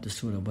 and they had to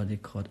sort of what they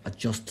called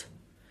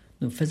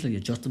physically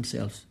adjust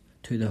themselves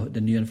to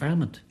the new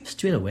environment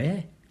straight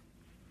away,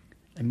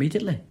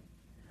 immediately.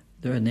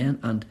 There and then,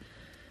 and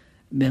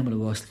men would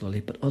walk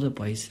slowly, but other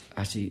boys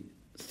actually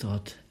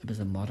thought it was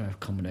a matter of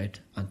coming out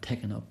and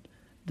taking up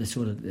the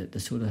sort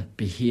of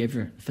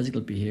behaviour,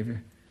 physical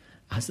behaviour,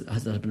 as it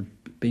had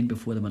been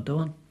before they went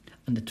on,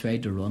 and they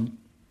tried to run.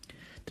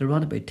 They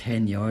ran about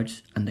 10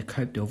 yards, and they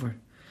crept over.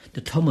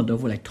 They tumbled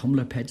over like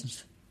tumbler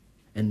pigeons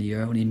in the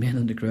air, only men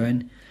on the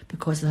ground,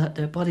 because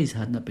their bodies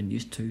had not been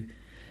used to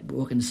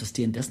walking a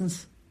sustained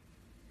distance.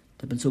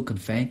 They've been so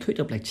confined, cooked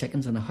up like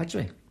chickens in a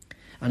hatchery.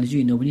 And as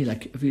you know,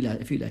 if you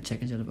let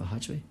chickens out of a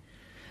hatchery,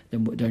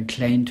 then they're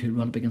inclined to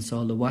run up against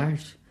all the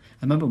wires.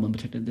 I remember one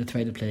particular, they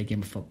tried to play a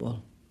game of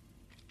football,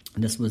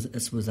 and this was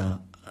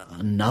a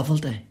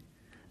novelty.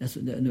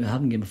 Having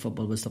a game of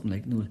football was something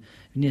like, you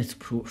need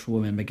to show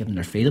men by giving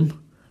their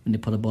freedom when they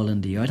put a ball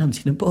in the yard. I haven't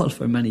seen a ball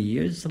for many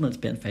years. Someone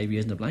spent 5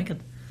 years in a blanket.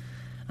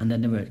 And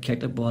then they would kick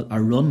the ball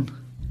or run,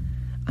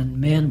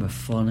 and men were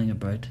falling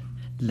about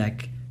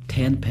like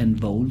 10-pin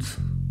bowls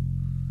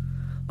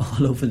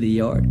all over the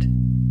yard.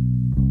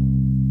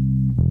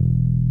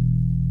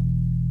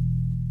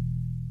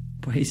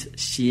 Boys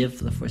shaved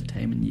for the first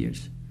time in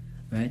years,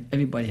 right?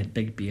 Everybody had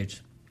big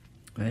beards,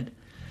 right?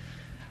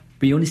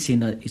 We only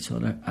seen each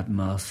other at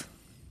Mass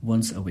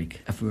once a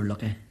week, if we were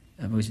lucky.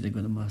 If we used to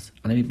go to Mass.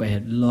 And everybody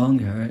had long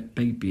hair,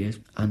 big beards,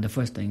 and the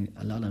first thing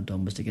a lot of them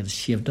done was to get it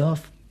shaved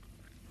off.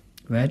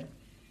 Right?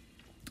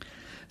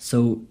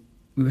 So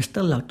we were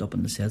still locked up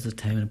in the cells at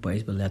the time, and the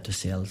boys were left their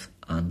cells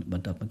and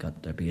went up and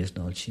got their beards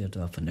and all shaved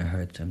off and their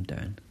hair trimmed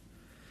down.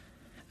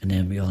 And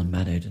then we all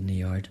met out in the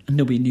yard, and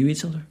nobody knew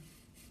each other.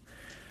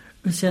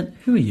 We said,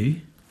 "Who are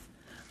you?"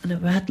 And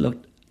we had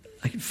looked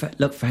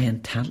very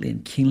intently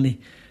and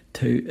keenly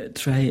to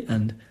try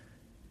and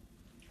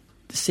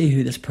see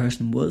who this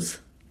person was.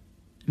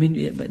 I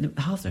mean, but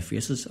half their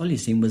faces, all you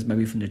seen was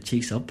maybe from their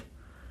cheeks up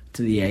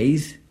to the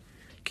eyes.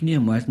 Can you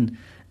imagine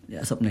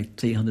something like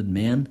 300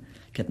 men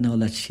getting all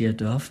that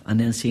shaved off and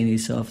then seeing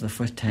each other for the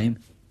first time?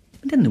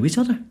 We didn't know each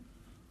other.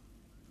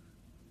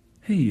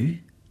 Who are you? It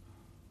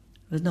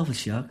was an awful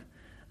shock.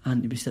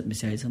 And you'd be sitting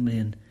beside somebody,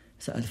 and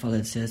the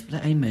fellow says,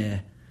 "Well, I'm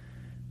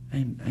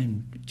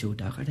Joe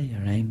Doherty,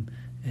 or I'm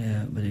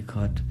what they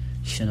call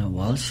Shinna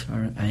Walsh,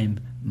 or I'm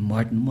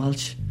Martin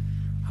Walsh,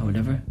 or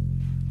whatever."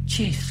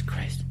 Jesus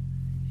Christ.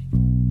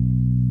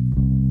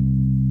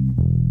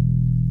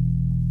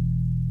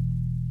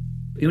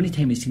 The only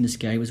time we seen this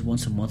guy was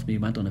once a month. We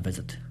went on a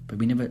visit, but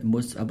we never.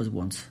 That was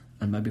once,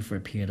 and maybe for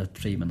a period of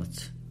 3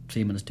 minutes.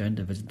 3 minutes down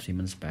to visit, 3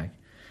 minutes back.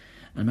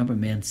 I remember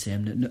men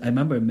saying. I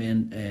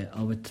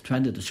was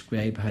trying to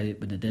describe how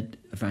when they did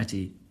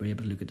eventually were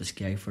able to look at the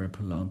sky for a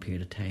prolonged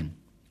period of time,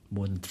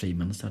 more than 3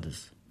 minutes. That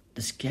is,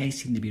 the sky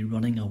seemed to be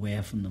running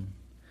away from them,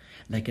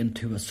 like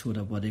into a sort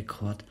of what they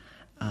called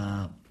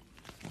a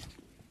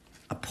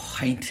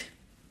point.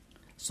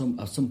 Some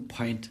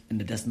point in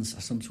the distance,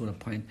 or some sort of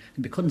point,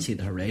 and we couldn't see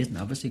the horizon,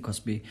 obviously,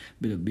 because it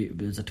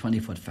was a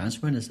 20-foot fence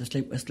around us.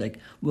 It's like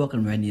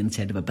walking around the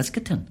inside of a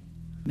biscuit tin.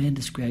 Men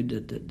described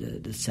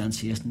the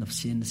sensation of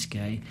seeing the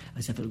sky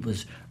as if it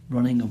was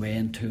running away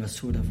into a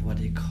sort of what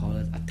do you call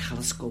it, a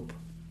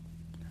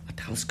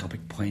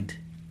telescopic point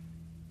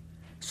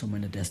somewhere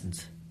in the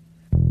distance.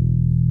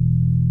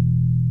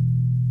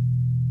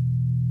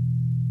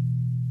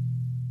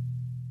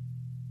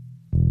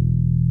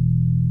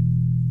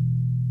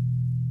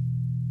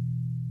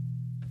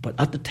 But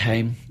at the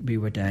time we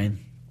were down,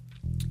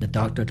 the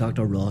doctor,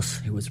 Dr. Ross,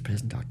 who was a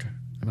prison doctor,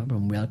 I remember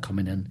him well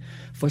coming in.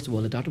 First of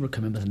all, the doctor would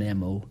come in with an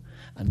MO,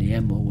 and the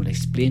MO would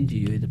explain to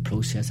you the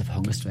process of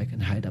hunger strike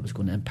and how that was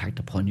going to impact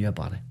upon your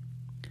body.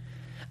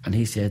 And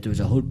he said there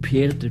was a whole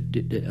period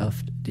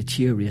of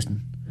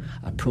deterioration.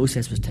 A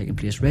process was taking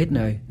place right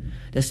now.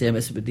 This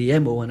with the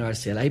MO in our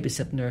cell. I'd be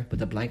sitting there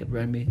with a blanket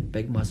around me,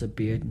 big massive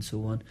beard and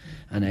so on,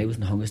 and I was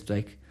in hunger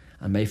strike,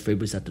 and my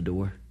food was at the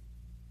door.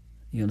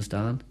 You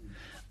understand?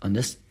 And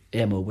this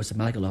MO was a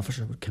medical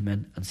officer would come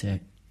in and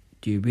say,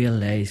 "Do you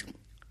realise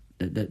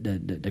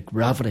the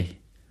gravity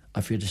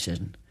of your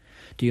decision.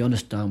 Do you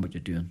understand what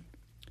you're doing?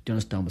 Do you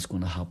understand what's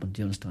going to happen?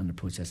 Do you understand the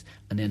process?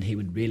 And then he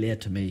would relay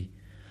to me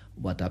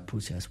what that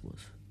process was.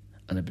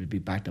 And it would be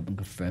backed up and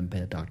confirmed by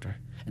the doctor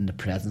in the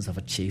presence of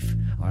a chief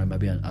or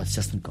maybe an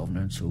assistant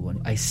governor and so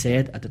on. I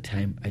said at the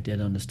time I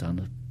did understand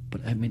it,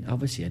 but I mean,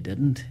 obviously I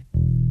didn't.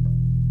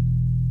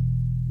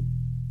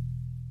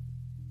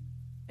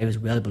 I was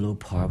well below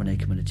par when I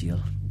came into jail,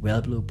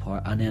 well below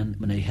par. And then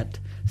when I hit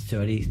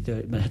when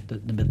I hit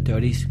the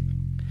mid-30s,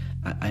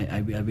 I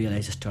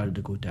realised I started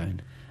to go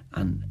down.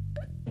 And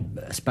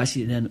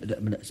especially then,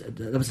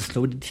 there was a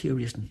slow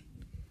deterioration,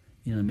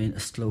 you know what I mean, a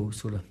slow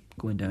sort of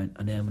going down.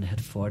 And then when I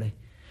hit 40,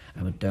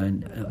 I went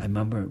down. I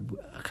remember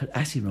I could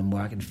actually run,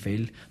 work and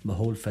feel my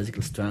whole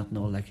physical strength and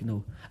all, like, you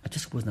know, I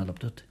just was not up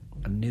to it.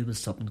 I knew there was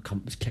something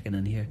was kicking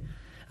in here.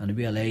 And I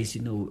realised,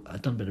 you know,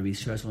 I'd done a bit of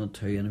research on it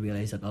too, and I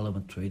realised that all I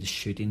went through, the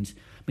shootings,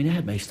 I mean, I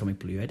had my stomach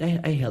blew out.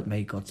 I held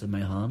my guts in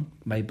my hand,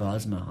 my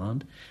balls in my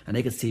hand, and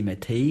I could see my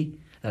tea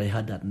that I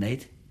had that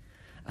night.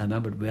 I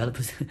remember it well. It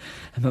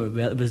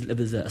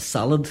was a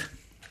salad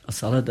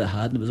that I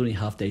had, and it was only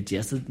half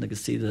digested, and I could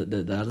see the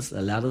lettuce,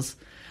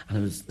 and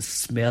it was the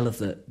smell of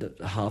the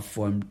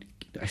half-formed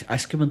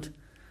excrement,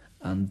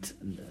 and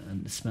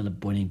the smell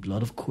of boiling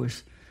blood, of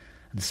course,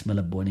 and the smell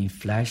of boiling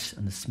flesh,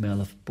 and the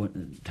smell of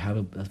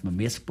my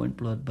mate's burnt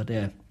blood. But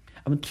I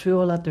went through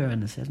all that there,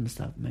 and I said to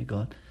myself, my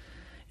God,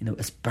 you know,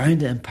 it's bound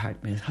to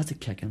impact me. It has to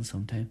kick in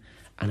sometime,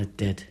 and it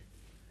did.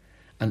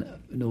 And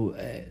you know,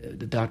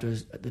 the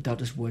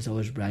doctor's words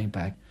always rang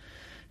back.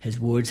 His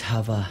words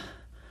have a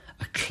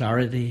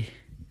clarity,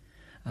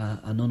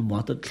 an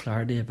unwanted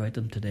clarity about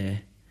them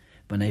today.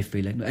 When I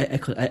feel like, no,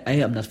 I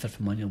am not fit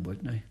for manual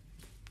work now.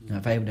 Now,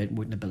 if I went out and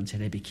worked in a building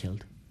site, I'd be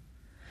killed.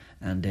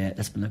 And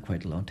that's been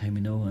quite a long time,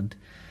 you know. And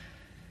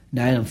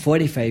now I'm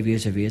 45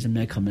 years of age. I'm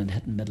now coming and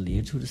hitting middle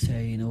age, so to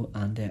say, you know.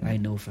 And I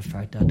know for a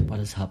fact that what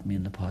has happened to me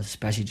in the past,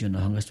 especially during the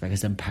hunger strike,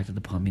 has impacted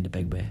upon me in a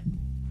big way.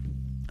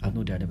 I've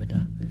no doubt about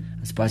that.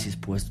 Especially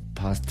these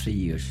past 3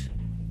 years.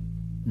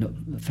 No,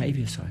 5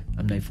 years, sorry.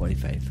 I'm now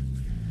 45.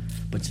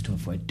 But it's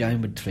a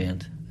downward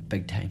trend,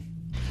 big time.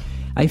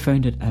 I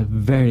found it a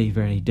very,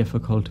 very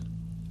difficult,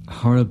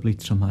 horribly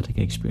traumatic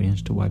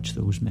experience to watch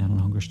those men on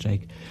hunger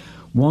strike.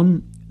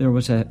 One, there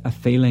was a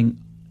feeling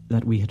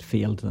that we had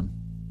failed them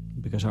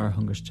because our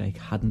hunger strike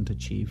hadn't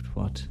achieved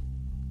what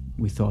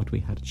we thought we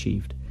had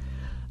achieved,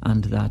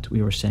 and that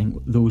we were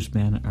saying those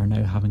men are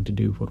now having to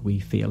do what we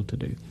failed to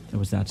do. There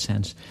was that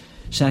sense.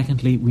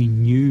 Secondly, we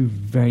knew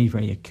very,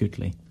 very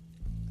acutely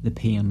the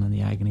pain and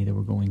the agony they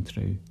were going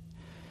through.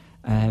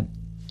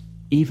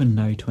 Even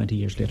now, 20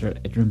 years later,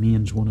 it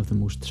remains one of the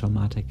most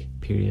traumatic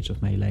periods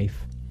of my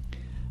life.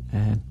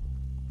 And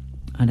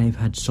I've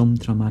had some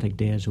traumatic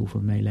days over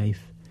my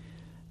life.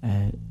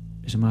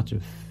 As a matter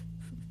of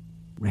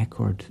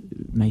record,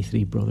 my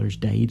 3 brothers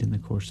died in the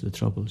course of the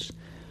Troubles.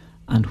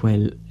 And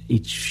while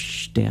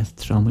each death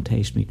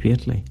traumatised me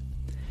greatly,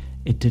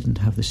 it didn't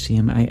have the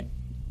same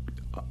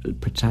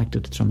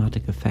protracted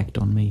traumatic effect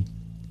on me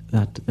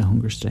that the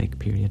hunger strike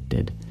period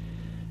did.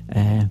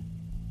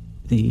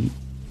 The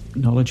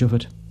knowledge of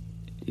it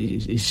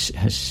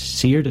has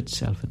seared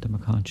itself into my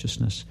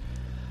consciousness.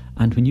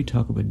 And when you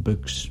talk about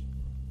books,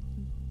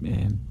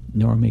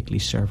 Nor Meekly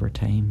Serve Our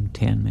Time,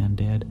 10 Men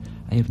Dead,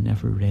 I have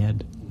never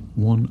read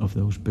one of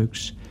those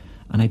books,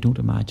 and I don't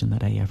imagine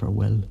that I ever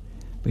will,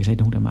 because I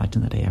don't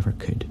imagine that I ever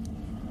could.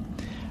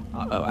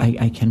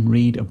 I can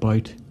read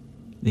about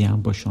the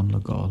ambush on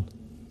Lagall,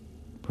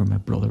 where my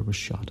brother was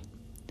shot.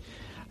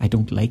 I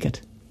don't like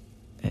it.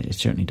 It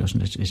certainly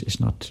doesn't. It's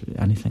not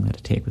anything that I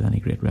take with any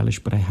great relish,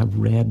 but I have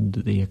read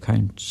the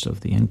accounts of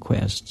the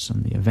inquests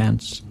and the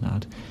events and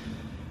that,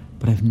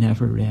 but I've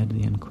never read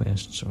the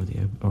inquests or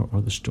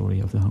the story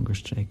of the hunger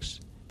strikes,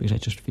 because I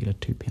just feel it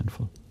too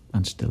painful.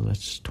 And still,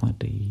 it's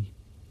 20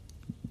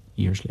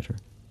 years later,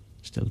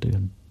 still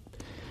doing.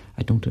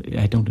 I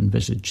don't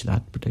envisage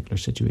that particular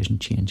situation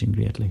changing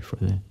greatly for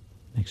the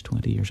next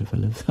 20 years if I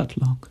live that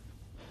long.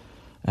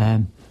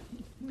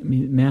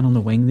 Men on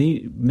the wing,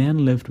 the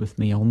men lived with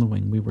me on the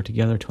wing. We were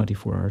together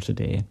 24 hours a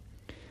day.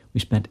 We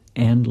spent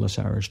endless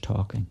hours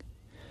talking.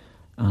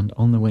 And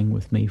on the wing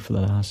with me for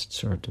the last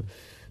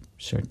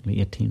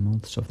certainly 18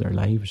 months of their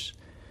lives,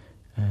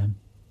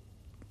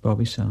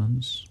 Bobby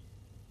Sands,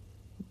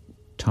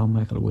 Tom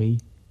McElwee,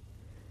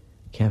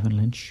 Kevin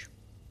Lynch,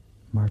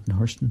 Martin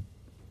Hurston.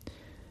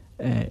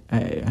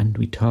 And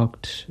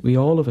we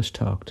all of us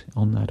talked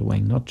on that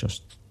wing, not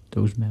just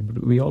those men,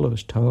 but we all of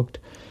us talked.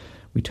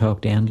 We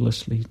talked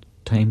endlessly.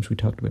 Times we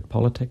talked about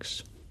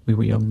politics. We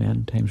were young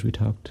men. Times we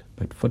talked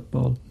about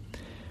football.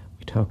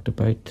 We talked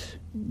about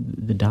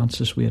the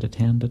dances we had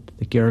attended,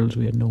 the girls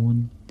we had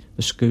known,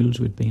 the schools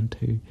we'd been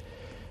to,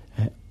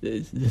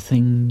 the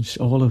things,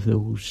 all of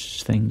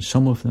those things,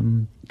 some of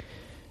them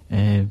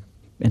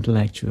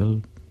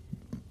intellectual,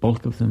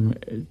 bulk of them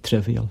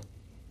trivial,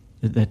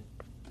 that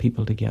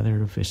people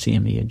together of the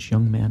same age,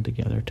 young men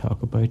together,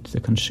 talk about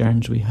the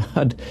concerns we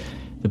had.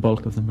 The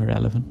bulk of them are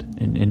relevant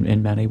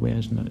in many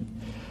ways.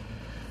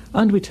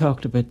 And we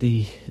talked about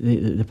the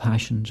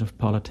passions of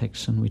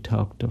politics, and we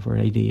talked of our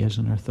ideas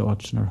and our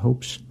thoughts and our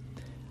hopes.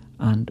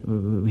 And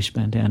we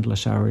spent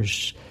endless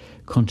hours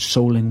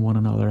consoling one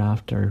another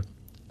after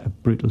a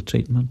brutal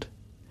treatment.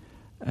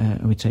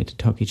 We'd say to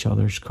tuck each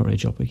other's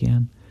courage up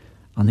again,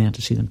 and then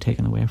to see them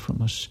taken away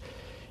from us.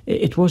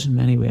 It was in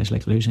many ways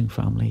like losing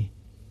family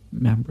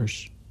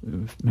members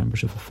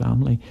of a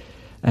family.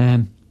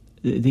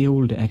 The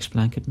old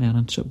ex-blanket men,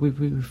 and so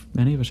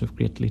many of us have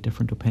greatly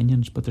different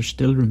opinions, but there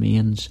still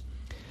remains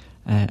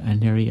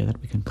an area that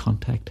we can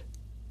contact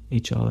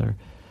each other.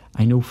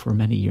 I know for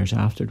many years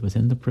after,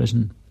 within the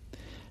prison,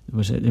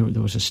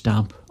 there was a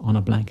stamp on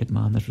a blanket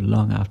man that was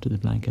long after the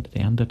blanket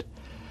had ended,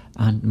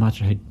 and no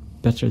matter how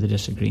bitter the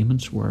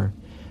disagreements were,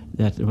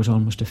 that there was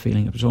almost a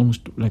feeling, it was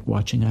almost like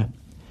watching a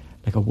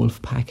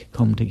wolf pack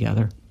come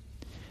together,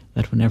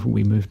 that whenever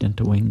we moved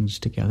into wings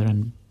together,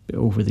 and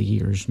over the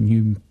years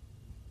new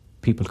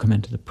people come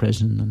into the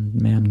prison and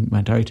men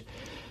went out,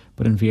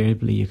 but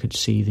invariably you could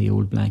see the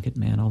old blanket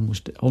men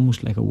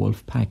almost like a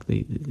wolf pack,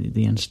 the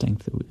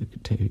instinct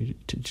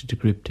to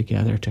group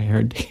together, to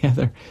herd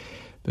together,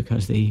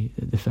 because they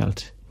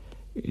felt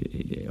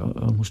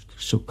almost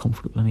so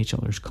comfortable in each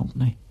other's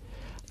company.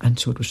 And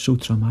so it was so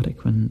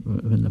traumatic when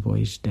the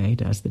boys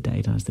died, as they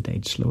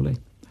died slowly.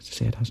 As I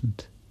say, it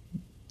hasn't,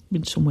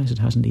 in some ways it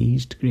hasn't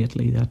eased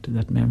greatly,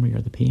 that memory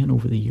or the pain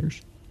over the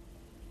years.